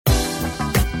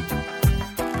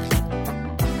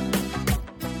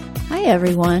Hi,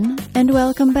 everyone, and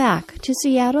welcome back to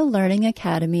Seattle Learning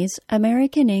Academy's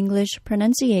American English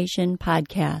Pronunciation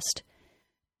Podcast.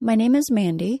 My name is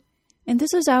Mandy, and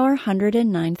this is our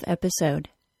 109th episode.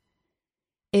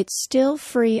 It's still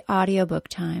free audiobook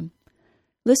time.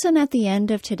 Listen at the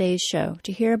end of today's show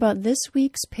to hear about this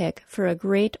week's pick for a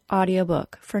great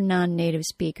audiobook for non-native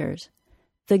speakers,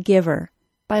 The Giver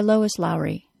by Lois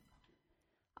Lowry.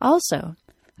 Also,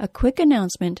 a quick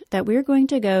announcement that we're going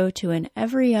to go to an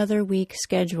every other week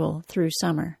schedule through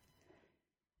summer.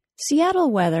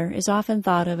 Seattle weather is often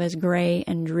thought of as gray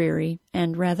and dreary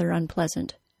and rather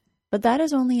unpleasant, but that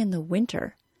is only in the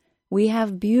winter. We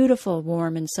have beautiful,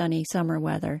 warm and sunny summer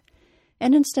weather,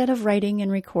 and instead of writing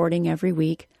and recording every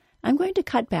week, I'm going to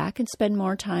cut back and spend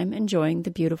more time enjoying the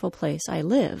beautiful place I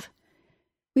live.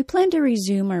 We plan to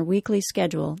resume our weekly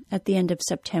schedule at the end of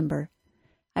September.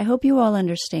 I hope you all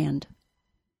understand.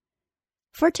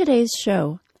 For today's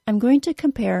show, I'm going to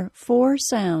compare 4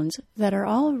 sounds that are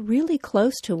all really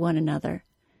close to one another: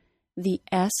 the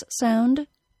S sound,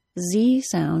 Z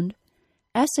sound,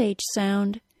 SH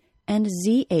sound, and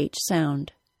ZH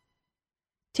sound.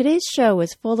 Today's show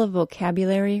is full of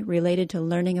vocabulary related to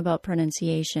learning about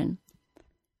pronunciation.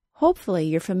 Hopefully,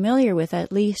 you're familiar with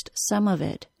at least some of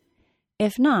it.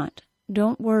 If not,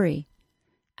 don't worry.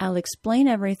 I'll explain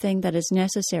everything that is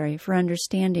necessary for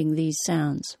understanding these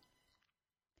sounds.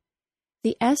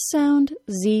 The S sound,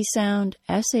 Z sound,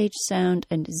 SH sound,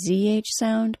 and ZH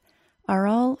sound are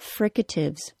all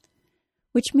fricatives,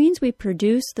 which means we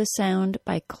produce the sound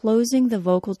by closing the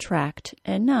vocal tract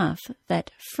enough that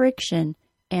friction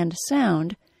and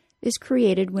sound is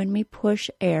created when we push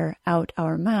air out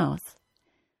our mouth.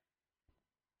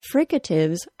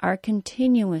 Fricatives are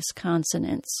continuous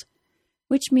consonants,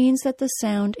 which means that the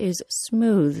sound is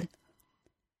smooth.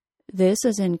 This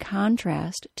is in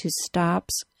contrast to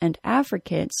stops and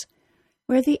affricates,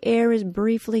 where the air is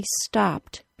briefly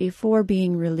stopped before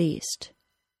being released.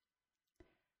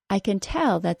 I can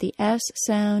tell that the S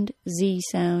sound, Z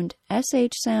sound,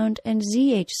 SH sound, and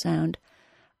ZH sound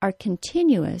are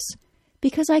continuous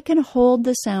because I can hold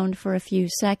the sound for a few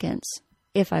seconds,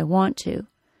 if I want to.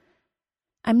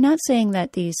 I'm not saying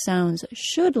that these sounds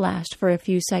should last for a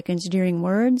few seconds during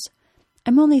words.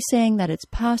 I'm only saying that it's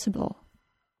possible.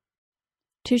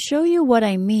 To show you what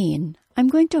I mean, I'm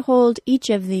going to hold each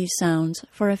of these sounds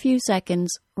for a few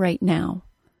seconds right now.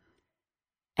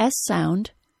 S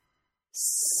sound, S.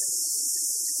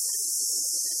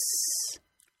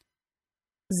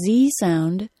 Z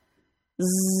sound, Z.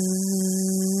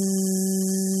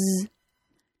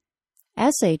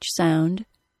 SH sound,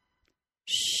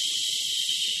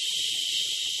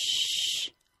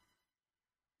 sh.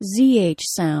 ZH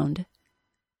sound,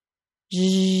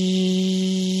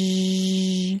 Z.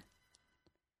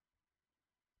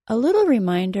 A little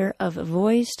reminder of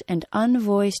voiced and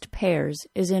unvoiced pairs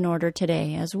is in order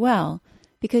today as well,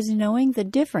 because knowing the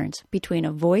difference between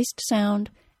a voiced sound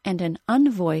and an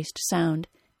unvoiced sound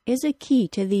is a key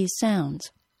to these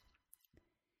sounds.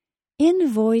 In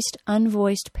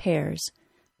voiced-unvoiced pairs,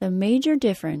 the major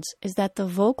difference is that the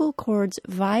vocal cords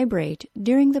vibrate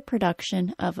during the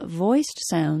production of voiced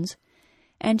sounds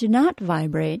and do not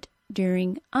vibrate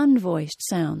during unvoiced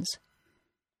sounds.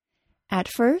 At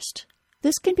first,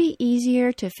 this can be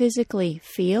easier to physically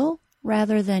feel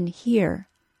rather than hear.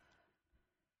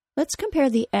 Let's compare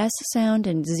the S sound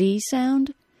and Z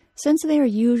sound, since they are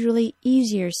usually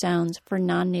easier sounds for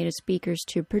non-native speakers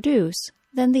to produce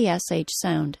than the SH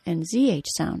sound and ZH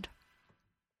sound.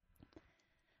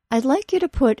 I'd like you to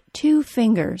put 2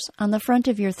 fingers on the front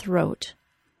of your throat.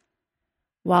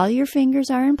 While your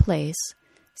fingers are in place,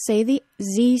 say the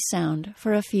Z sound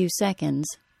for a few seconds.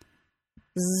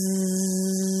 Z.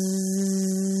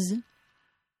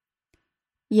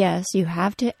 Yes, you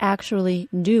have to actually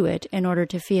do it in order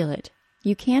to feel it.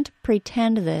 You can't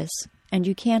pretend this, and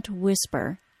you can't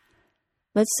whisper.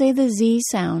 Let's say the Z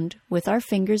sound with our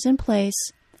fingers in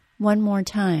place one more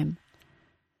time.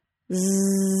 Z.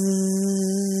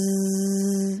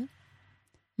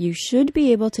 You should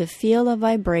be able to feel a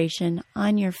vibration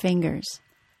on your fingers.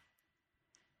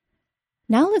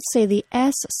 Now let's say the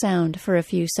S sound for a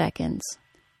few seconds.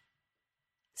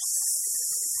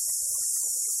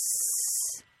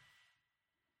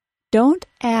 Don't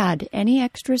add any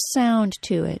extra sound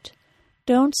to it.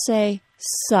 Don't say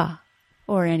 "sa"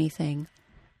 or anything.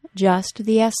 Just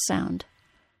the S sound.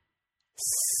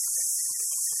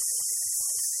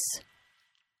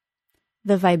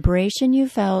 The vibration you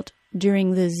felt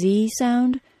during the Z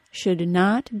sound should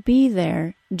not be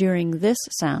there during this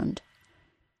sound.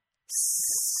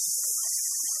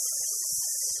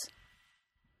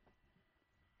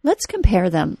 Let's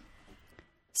compare them.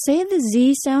 Say the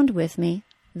Z sound with me,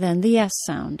 then the S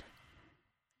sound.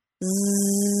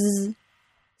 Z.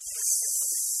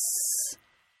 S.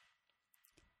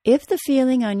 If the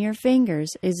feeling on your fingers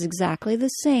is exactly the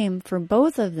same for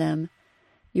both of them,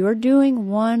 you're doing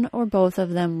one or both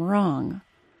of them wrong.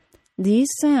 These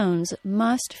sounds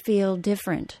must feel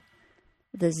different.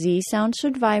 The Z sound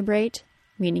should vibrate,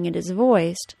 meaning it is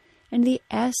voiced, and the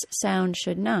S sound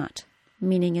should not,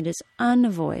 meaning it is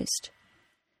unvoiced.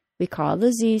 We call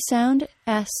the Z sound,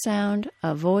 S sound,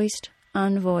 a voiced,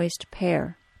 unvoiced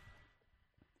pair.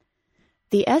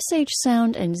 The SH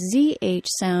sound and ZH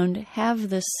sound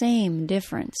have the same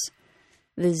difference.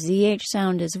 The ZH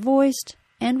sound is voiced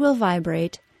and will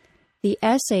vibrate. The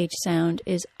SH sound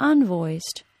is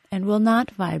unvoiced and will not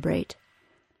vibrate.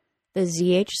 The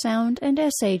ZH sound and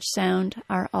SH sound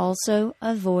are also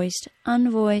a voiced,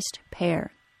 unvoiced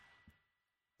pair.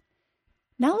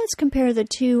 Now let's compare the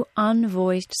two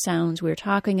unvoiced sounds we're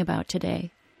talking about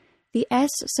today, the S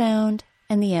sound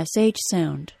and the SH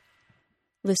sound.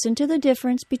 Listen to the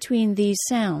difference between these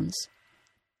sounds.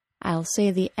 I'll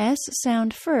say the S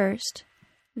sound first,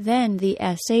 then the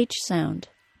SH sound.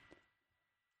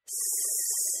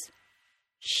 S,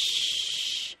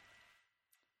 sh.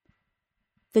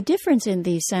 The difference in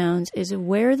these sounds is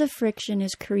where the friction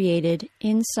is created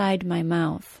inside my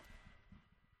mouth.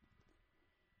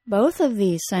 Both of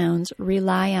these sounds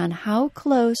rely on how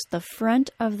close the front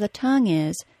of the tongue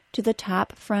is to the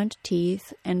top front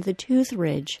teeth and the tooth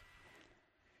ridge.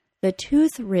 The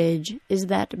tooth ridge is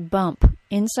that bump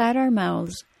inside our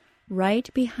mouths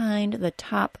right behind the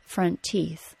top front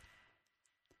teeth.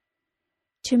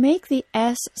 To make the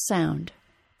S sound,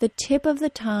 the tip of the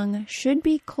tongue should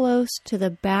be close to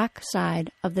the back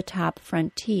side of the top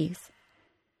front teeth.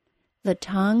 The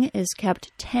tongue is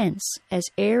kept tense as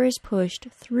air is pushed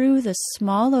through the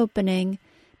small opening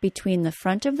between the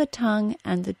front of the tongue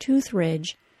and the tooth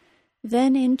ridge,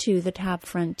 then into the top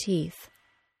front teeth.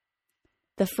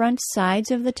 The front sides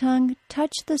of the tongue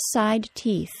touch the side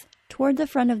teeth toward the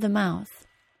front of the mouth.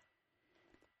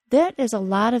 That is a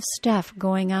lot of stuff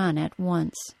going on at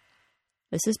once.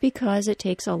 This is because it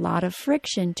takes a lot of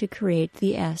friction to create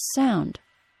the S sound.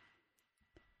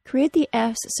 Create the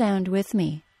S sound with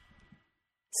me.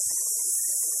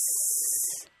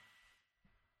 S.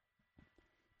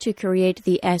 To create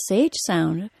the SH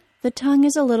sound, the tongue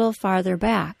is a little farther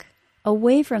back,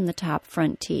 away from the top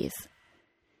front teeth.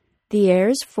 The air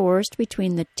is forced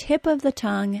between the tip of the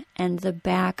tongue and the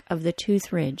back of the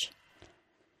tooth ridge.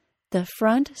 The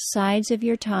front sides of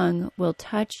your tongue will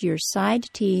touch your side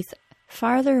teeth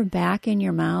farther back in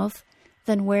your mouth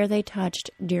than where they touched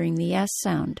during the S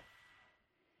sound.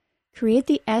 Create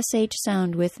the SH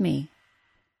sound with me.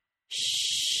 Shh.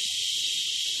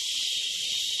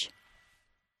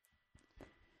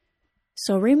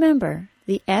 So remember,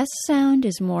 the S sound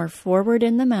is more forward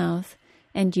in the mouth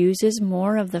and uses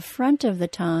more of the front of the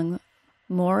tongue,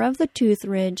 more of the tooth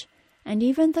ridge, and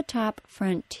even the top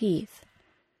front teeth.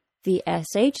 The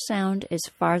SH sound is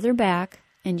farther back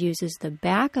and uses the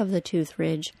back of the tooth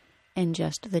ridge and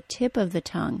just the tip of the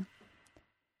tongue.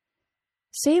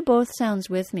 Say both sounds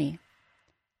with me.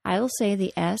 I'll say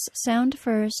the S sound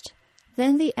first,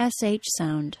 then the SH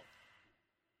sound.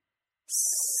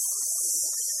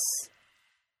 S.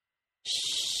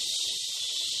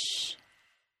 Sh.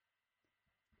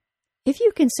 If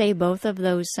you can say both of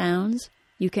those sounds,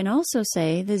 you can also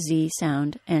say the Z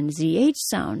sound and ZH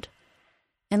sound,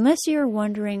 unless you're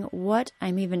wondering what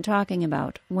I'm even talking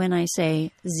about when I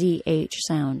say ZH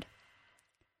sound.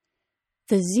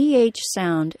 The ZH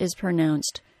sound is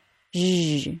pronounced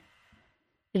zh.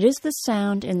 It is the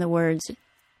sound in the words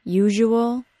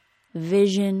usual,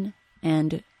 vision,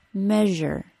 and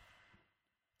measure.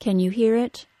 Can you hear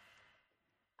it?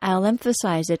 I'll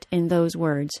emphasize it in those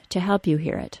words to help you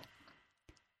hear it.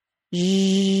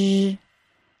 Zh,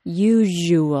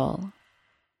 usual,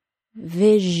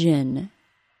 vision,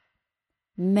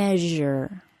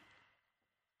 measure.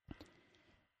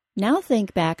 Now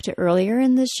think back to earlier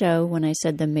in the show when I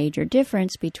said the major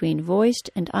difference between voiced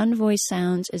and unvoiced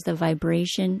sounds is the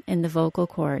vibration in the vocal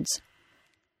cords.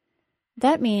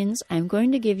 That means I'm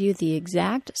going to give you the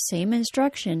exact same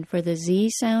instruction for the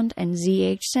Z sound and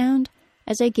ZH sound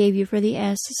as I gave you for the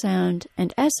S sound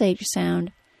and SH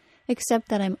sound, except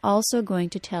that I'm also going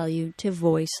to tell you to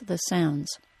voice the sounds.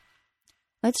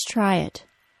 Let's try it.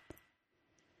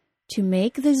 To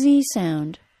make the Z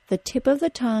sound, the tip of the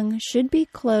tongue should be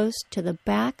close to the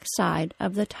back side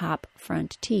of the top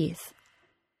front teeth.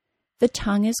 The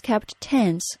tongue is kept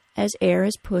tense as air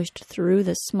is pushed through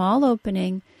the small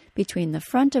opening between the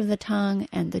front of the tongue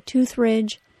and the tooth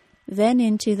ridge, then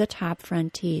into the top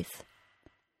front teeth.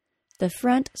 The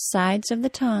front sides of the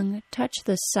tongue touch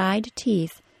the side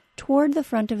teeth toward the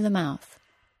front of the mouth.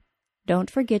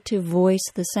 Don't forget to voice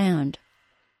the sound.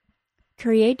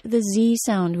 Create the Z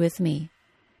sound with me.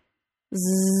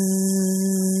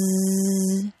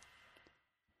 Z.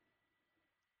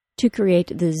 To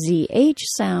create the ZH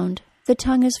sound, the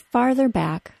tongue is farther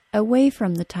back, away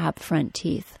from the top front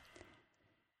teeth.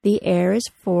 The air is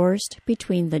forced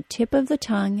between the tip of the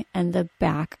tongue and the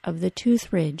back of the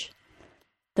tooth ridge.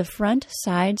 The front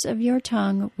sides of your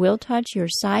tongue will touch your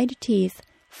side teeth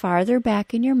farther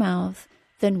back in your mouth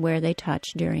than where they touch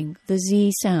during the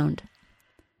Z sound.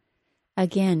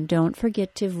 Again, don't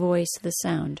forget to voice the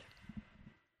sound.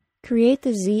 Create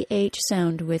the ZH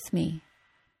sound with me.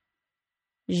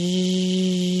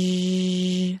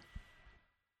 Zh.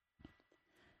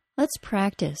 Let's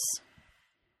practice.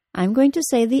 I'm going to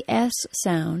say the S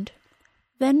sound,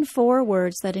 then 4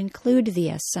 words that include the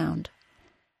S sound.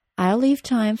 I'll leave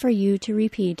time for you to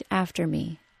repeat after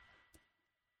me.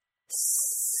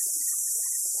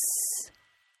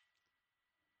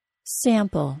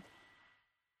 Sample.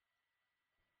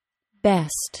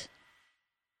 Best.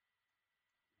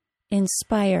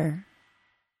 Inspire.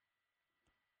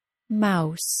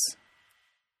 Mouse.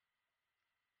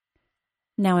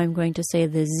 Now I'm going to say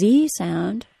the Z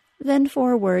sound, then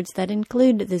 4 words that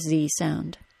include the Z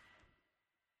sound.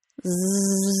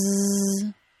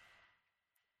 Z.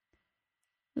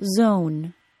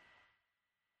 Zone.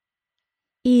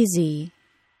 Easy.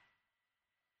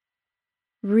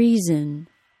 Reason.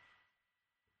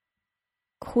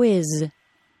 Quiz.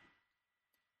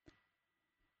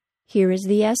 Here is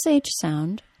the SH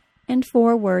sound and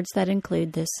 4 words that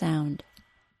include this sound.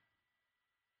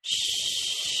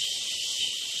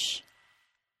 Sh.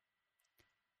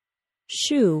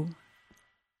 Shoe.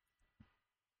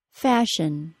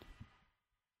 Fashion.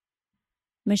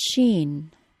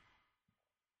 Machine.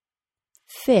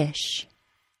 Fish.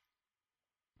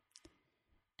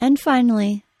 And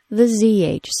finally, the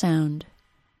ZH sound.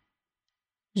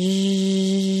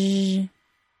 Z.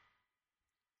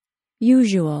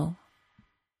 Usual.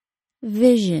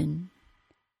 Vision.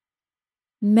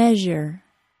 Measure.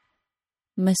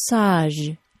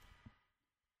 Massage.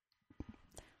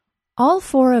 All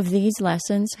 4 of these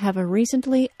lessons have a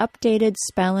recently updated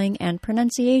spelling and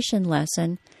pronunciation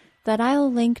lesson that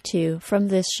I'll link to from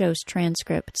this show's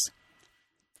transcripts.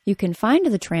 You can find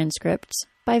the transcripts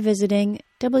by visiting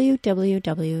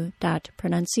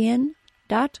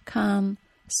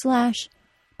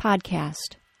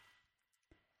www.pronuncian.com/podcast.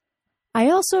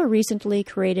 I also recently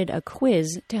created a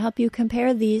quiz to help you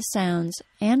compare these sounds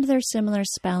and their similar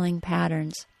spelling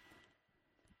patterns.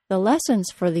 The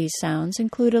lessons for these sounds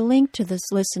include a link to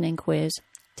this listening quiz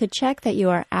to check that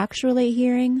you are actually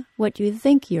hearing what you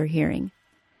think you're hearing.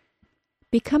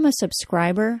 Become a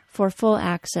subscriber for full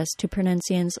access to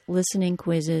Pronuncian's listening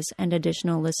quizzes and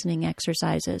additional listening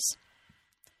exercises.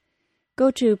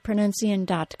 Go to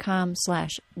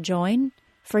pronuncian.com/join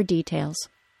for details.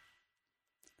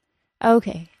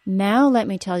 Okay, now let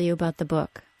me tell you about the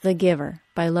book, The Giver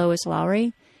by Lois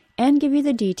Lowry, and give you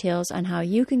the details on how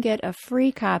you can get a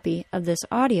free copy of this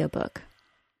audiobook.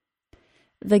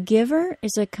 The Giver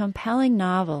is a compelling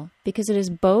novel because it is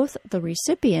both the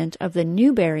recipient of the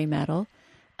Newbery Medal,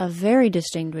 a very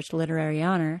distinguished literary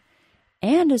honor,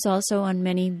 and is also on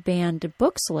many banned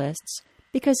books lists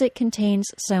because it contains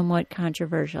somewhat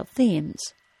controversial themes.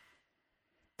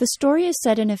 The story is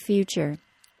set in a future,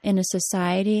 in a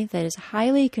society that is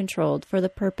highly controlled for the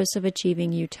purpose of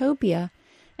achieving utopia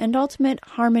and ultimate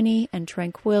harmony and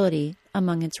tranquility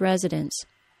among its residents.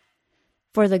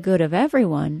 For the good of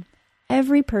everyone,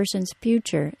 every person's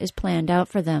future is planned out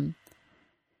for them.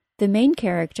 The main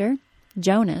character,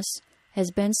 Jonas, has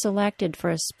been selected for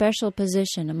a special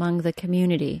position among the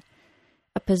community,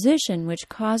 a position which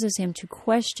causes him to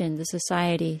question the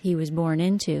society he was born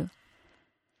into.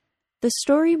 The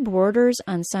story borders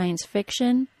on science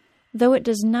fiction, though it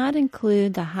does not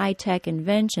include the high-tech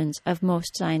inventions of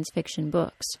most science fiction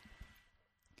books.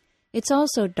 It's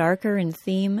also darker in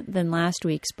theme than last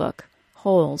week's book,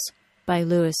 Holes, by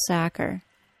Louis Sachar.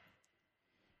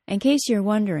 In case you're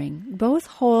wondering, both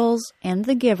Holes and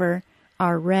The Giver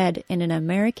are read in an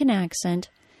American accent,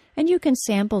 and you can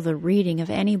sample the reading of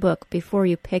any book before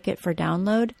you pick it for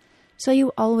download, so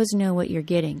you always know what you're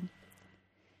getting.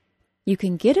 You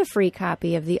can get a free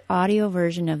copy of the audio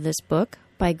version of this book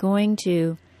by going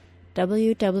to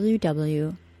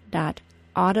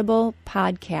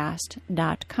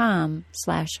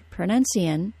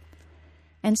www.audiblepodcast.com/pronuncian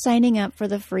and signing up for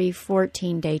the free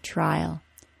 14-day trial.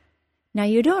 Now,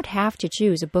 you don't have to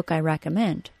choose a book I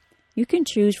recommend. You can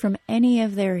choose from any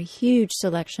of their huge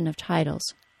selection of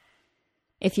titles.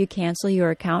 If you cancel your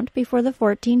account before the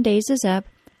 14 days is up,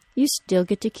 you still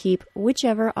get to keep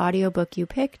whichever audiobook you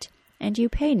picked, and you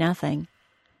pay nothing.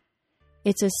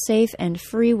 It's a safe and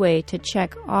free way to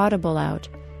check Audible out,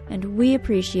 and we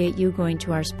appreciate you going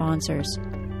to our sponsors.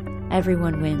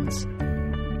 Everyone wins.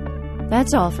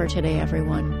 That's all for today,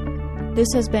 everyone. This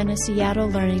has been a Seattle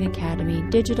Learning Academy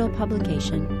digital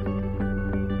publication.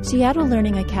 Seattle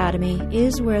Learning Academy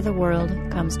is where the world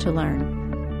comes to learn.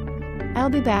 I'll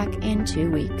be back in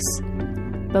 2 weeks.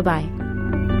 Bye-bye.